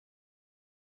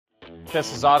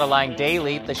This is Autoline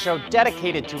Daily, the show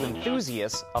dedicated to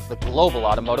enthusiasts of the global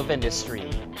automotive industry.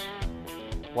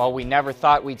 While we never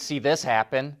thought we'd see this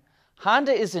happen,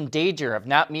 Honda is in danger of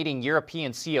not meeting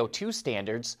European CO2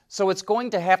 standards, so it's going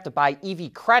to have to buy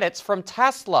EV credits from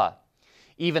Tesla.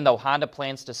 Even though Honda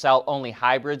plans to sell only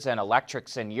hybrids and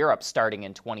electrics in Europe starting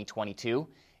in 2022,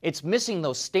 it's missing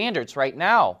those standards right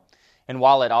now. And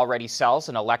while it already sells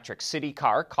an electric city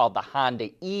car called the Honda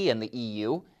E in the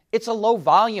EU, it's a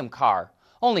low-volume car.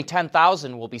 Only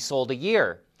 10,000 will be sold a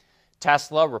year.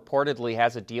 Tesla reportedly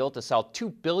has a deal to sell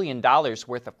 $2 billion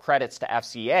worth of credits to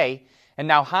FCA, and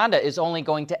now Honda is only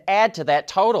going to add to that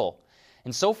total.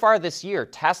 And so far this year,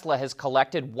 Tesla has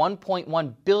collected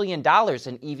 $1.1 billion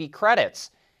in EV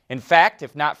credits. In fact,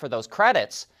 if not for those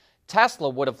credits, Tesla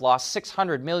would have lost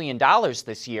 $600 million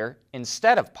this year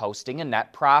instead of posting a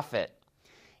net profit.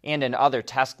 And in other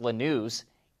Tesla news,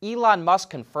 Elon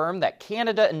Musk confirmed that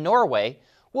Canada and Norway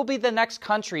will be the next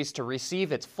countries to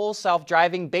receive its full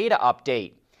self-driving beta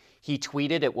update. He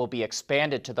tweeted it will be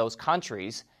expanded to those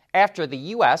countries after the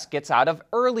U.S. gets out of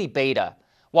early beta.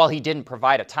 While he didn't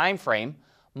provide a time frame,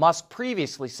 Musk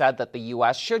previously said that the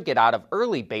U.S. should get out of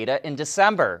early beta in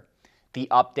December. The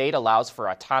update allows for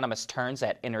autonomous turns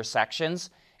at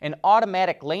intersections and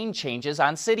automatic lane changes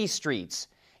on city streets.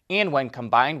 And when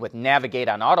combined with Navigate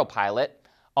on Autopilot,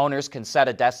 owners can set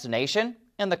a destination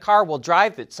and the car will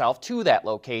drive itself to that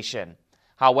location.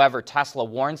 However, Tesla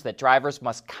warns that drivers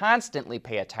must constantly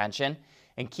pay attention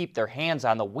and keep their hands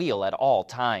on the wheel at all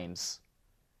times.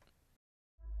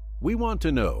 We want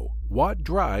to know what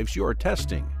drives your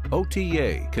testing.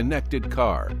 OTA, connected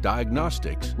car,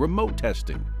 diagnostics, remote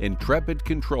testing. Intrepid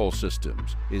Control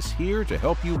Systems is here to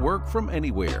help you work from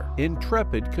anywhere.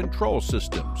 Intrepid Control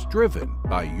Systems, driven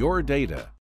by your data.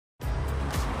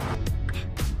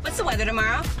 What's the weather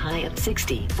tomorrow? High of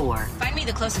 64. Find me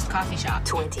the closest coffee shop.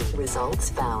 20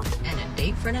 results found. And a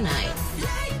date for tonight.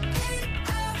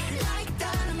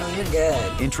 Oh, you're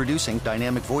good. Introducing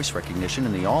dynamic voice recognition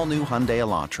in the all-new Hyundai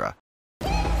Elantra.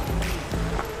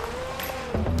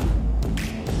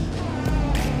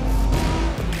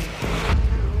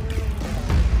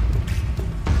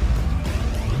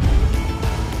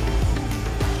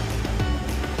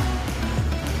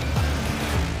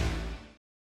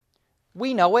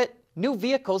 We know it. New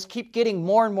vehicles keep getting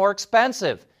more and more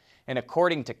expensive. And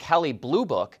according to Kelley Blue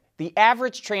Book, the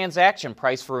average transaction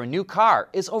price for a new car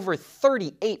is over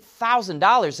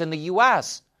 $38,000 in the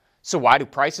U.S. So why do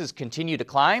prices continue to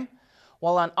climb?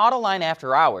 Well, on Autoline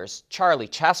After Hours, Charlie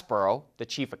Chesborough, the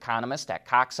chief economist at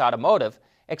Cox Automotive,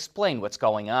 explained what's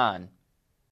going on.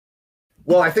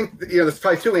 Well, I think there's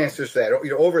probably two answers to that.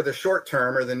 Over the short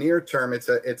term or the near term, it's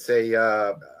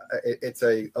a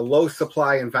low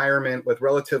supply environment with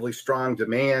relatively strong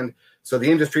demand. So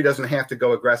the industry doesn't have to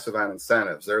go aggressive on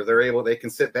incentives. They can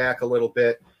sit back a little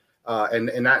bit and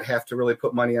not have to really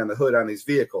put money on the hood on these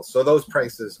vehicles. So those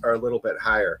prices are a little bit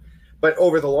higher. But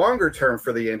over the longer term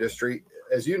for the industry,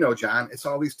 as you know, John, it's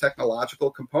all these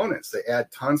technological components. They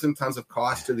add tons and tons of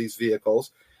cost to these vehicles.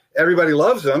 Everybody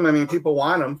loves them. I mean, people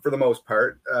want them for the most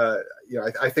part.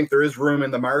 I think there is room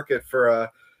in the market for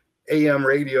a AM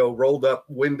radio rolled up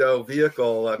window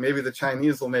vehicle. Maybe the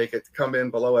Chinese will make it come in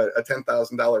below a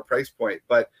 $10,000 price point.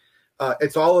 But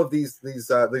it's all of these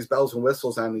bells and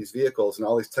whistles on these vehicles and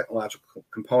all these technological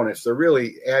components. They're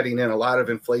really adding in a lot of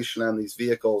inflation on these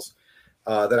vehicles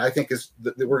that I think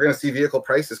that we're going to see vehicle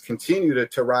prices continue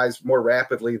to rise more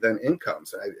rapidly than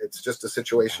incomes. It's just a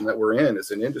situation that we're in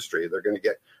as an industry. They're going to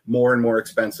get more and more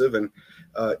expensive. And,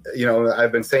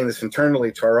 I've been saying this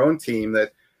internally to our own team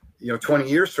that 20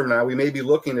 years from now, we may be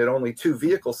looking at only two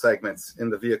vehicle segments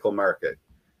in the vehicle market,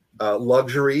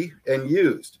 luxury and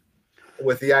used,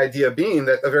 with the idea being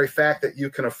that the very fact that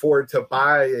you can afford to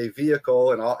buy a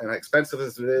vehicle and expensive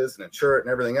as it is and insure it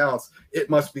and everything else, it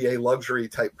must be a luxury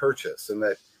type purchase. And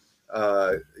that,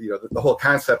 the whole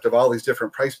concept of all these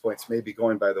different price points may be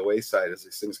going by the wayside as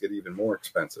these things get even more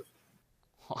expensive.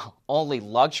 Only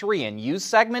luxury and used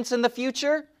segments in the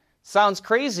future? Sounds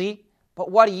crazy, but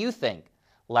what do you think?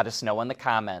 Let us know in the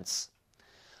comments.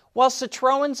 While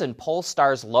Citroen's and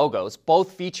Polestar's logos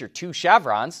both feature two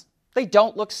chevrons, they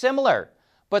don't look similar.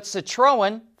 But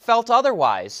Citroën felt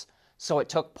otherwise, so it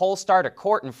took Polestar to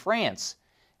court in France.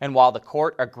 And while the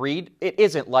court agreed it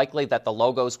isn't likely that the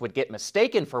logos would get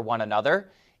mistaken for one another,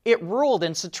 it ruled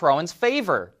in Citroën's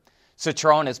favor.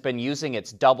 Citroën has been using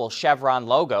its double chevron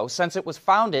logo since it was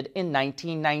founded in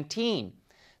 1919.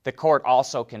 The court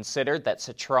also considered that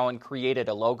Citroën created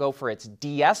a logo for its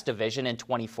DS division in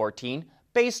 2014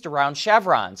 based around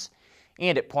chevrons.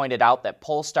 And it pointed out that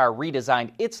Polestar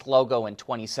redesigned its logo in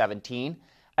 2017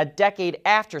 a decade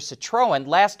after Citroën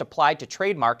last applied to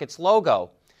trademark its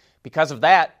logo. Because of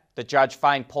that, the judge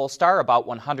fined Polestar about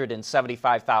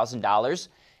 $175,000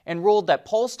 and ruled that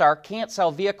Polestar can't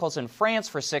sell vehicles in France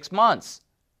for 6 months.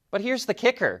 But here's the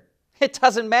kicker. It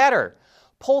doesn't matter.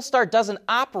 Polestar doesn't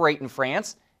operate in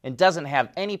France and doesn't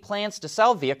have any plans to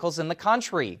sell vehicles in the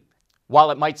country.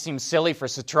 While it might seem silly for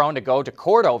Citroën to go to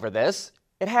court over this,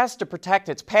 it has to protect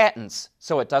its patents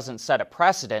so it doesn't set a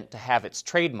precedent to have its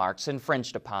trademarks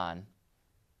infringed upon.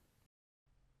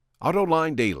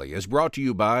 AutoLine Daily is brought to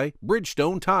you by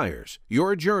Bridgestone Tires,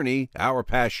 your journey, our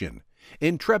passion.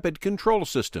 Intrepid Control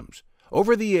Systems,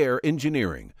 over-the-air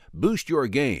engineering, boost your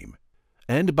game.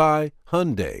 And by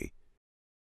Hyundai.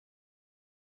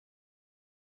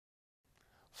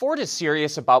 Ford is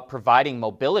serious about providing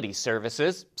mobility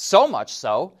services, so much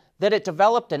so that it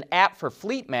developed an app for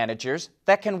fleet managers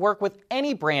that can work with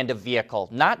any brand of vehicle,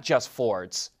 not just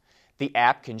Ford's. The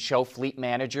app can show fleet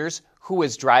managers who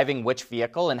is driving which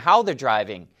vehicle and how they're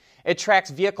driving. It tracks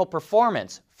vehicle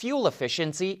performance, fuel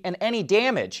efficiency, and any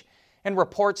damage, and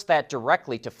reports that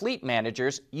directly to fleet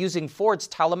managers using Ford's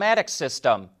telematics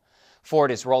system.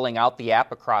 Ford is rolling out the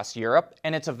app across Europe,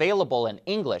 and it's available in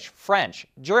English, French,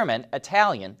 German,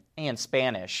 Italian, and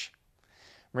Spanish.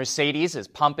 Mercedes is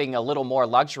pumping a little more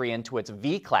luxury into its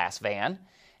V-Class van.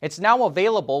 It's now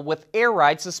available with air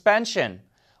ride suspension.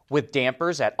 With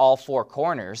dampers at all 4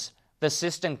 corners, the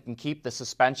system can keep the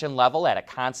suspension level at a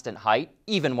constant height,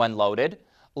 even when loaded,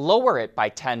 lower it by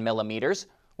 10 millimeters,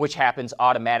 which happens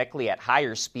automatically at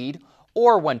higher speed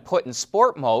or when put in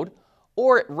sport mode,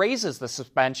 or it raises the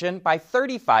suspension by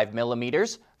 35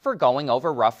 millimeters for going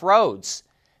over rough roads.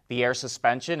 The air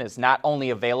suspension is not only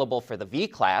available for the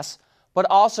V-Class, but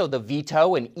also the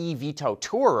Vito and e-Vito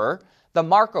Tourer, the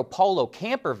Marco Polo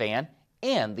camper van,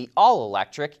 and the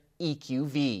all-electric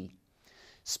EQV.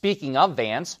 Speaking of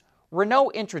vans,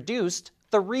 Renault introduced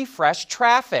the Refresh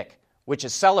Traffic, which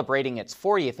is celebrating its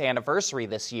 40th anniversary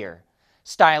this year.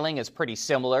 Styling is pretty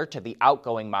similar to the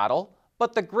outgoing model,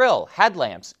 but the grille,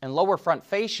 headlamps, and lower front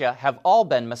fascia have all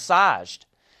been massaged.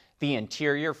 The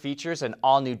interior features an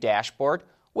all-new dashboard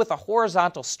with a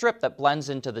horizontal strip that blends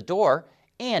into the door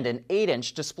and an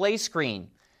 8-inch display screen.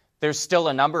 There's still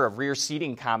a number of rear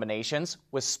seating combinations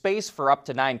with space for up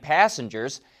to 9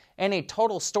 passengers and a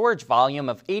total storage volume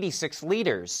of 86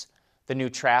 liters. The new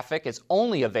Traffic is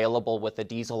only available with the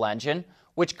diesel engine,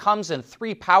 which comes in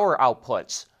 3 power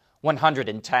outputs,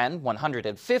 110,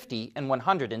 150, and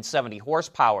 170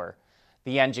 horsepower.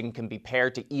 The engine can be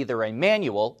paired to either a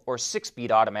manual or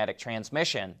 6-speed automatic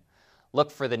transmission.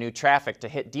 Look for the new Traffic to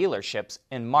hit dealerships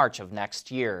in March of next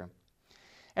year.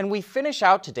 And we finish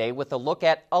out today with a look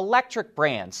at Electric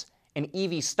Brands, an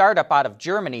EV startup out of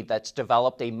Germany that's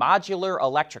developed a modular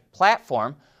electric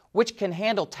platform which can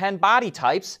handle 10 body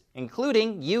types,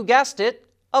 including, you guessed it,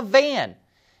 a van.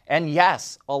 And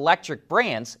yes, Electric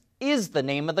Brands is the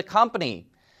name of the company.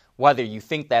 Whether you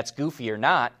think that's goofy or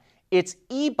not, its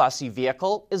e-bussy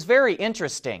vehicle is very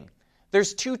interesting.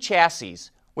 There's 2 chassis,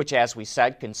 which as we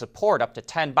said can support up to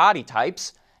 10 body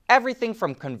types, everything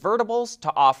from convertibles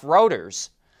to off-roaders.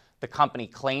 The company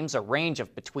claims a range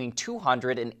of between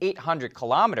 200 and 800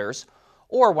 kilometers,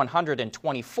 or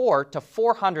 124 to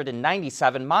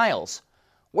 497 miles.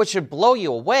 What should blow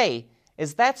you away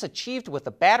is that's achieved with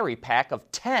a battery pack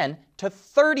of 10 to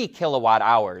 30 kilowatt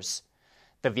hours.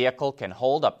 The vehicle can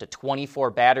hold up to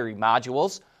 24 battery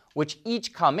modules, which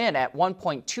each come in at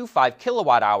 1.25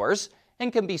 kilowatt hours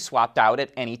and can be swapped out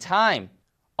at any time.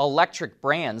 Electric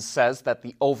Brands says that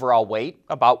the overall weight,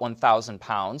 about 1,000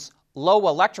 pounds, low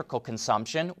electrical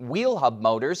consumption, wheel hub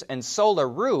motors, and solar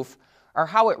roof are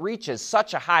how it reaches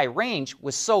such a high range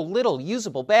with so little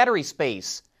usable battery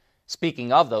space.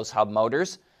 Speaking of those hub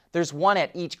motors, there's one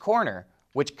at each corner,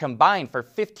 which combine for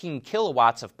 15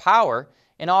 kilowatts of power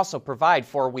and also provide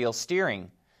 4-wheel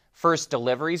steering. First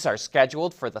deliveries are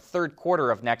scheduled for the 3rd quarter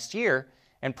of next year,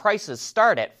 and prices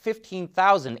start at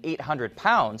 15,800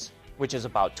 pounds, which is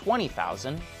about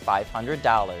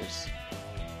 $20,500.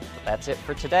 That's it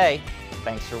for today.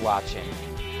 Thanks for watching.